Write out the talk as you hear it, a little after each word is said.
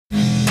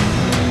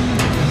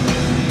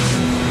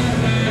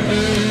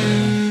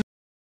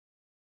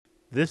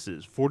This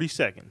is 40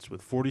 Seconds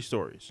with 40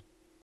 Stories.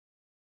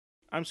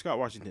 I'm Scott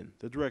Washington,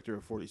 the director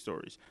of 40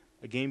 Stories,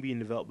 a game being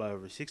developed by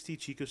over 60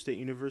 Chico State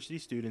University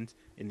students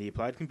in the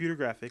Applied Computer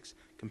Graphics,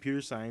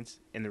 Computer Science,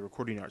 and the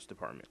Recording Arts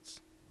departments.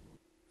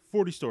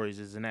 40 Stories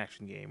is an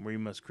action game where you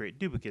must create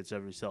duplicates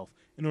of yourself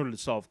in order to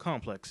solve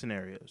complex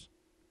scenarios.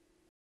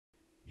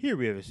 Here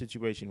we have a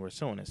situation where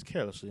someone has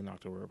carelessly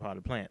knocked over a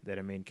potted plant that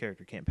a main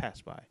character can't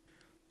pass by.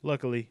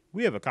 Luckily,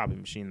 we have a copy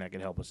machine that can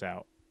help us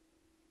out.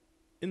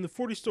 In the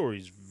 40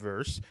 Stories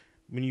verse,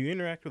 when you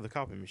interact with a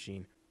copy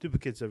machine,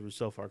 duplicates of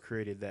yourself are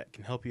created that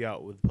can help you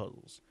out with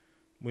puzzles.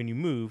 When you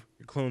move,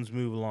 your clones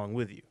move along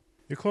with you.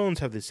 Your clones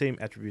have the same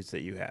attributes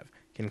that you have,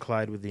 can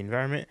collide with the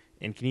environment,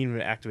 and can even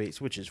activate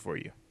switches for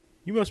you.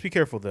 You must be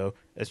careful though,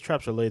 as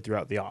traps are laid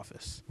throughout the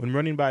office. When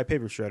running by a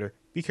paper shredder,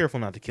 be careful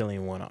not to kill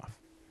anyone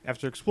off.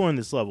 After exploring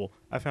this level,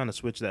 I found a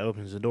switch that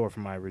opens the door for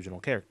my original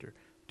character.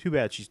 Too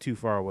bad she's too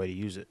far away to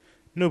use it.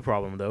 No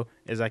problem though,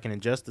 as I can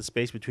adjust the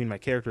space between my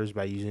characters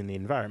by using the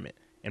environment,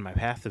 and my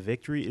path to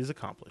victory is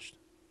accomplished.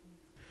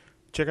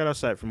 Check out our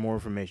site for more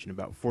information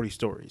about 40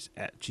 Stories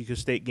at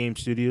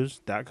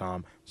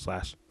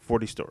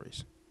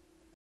chicostategamestudios.com/40stories.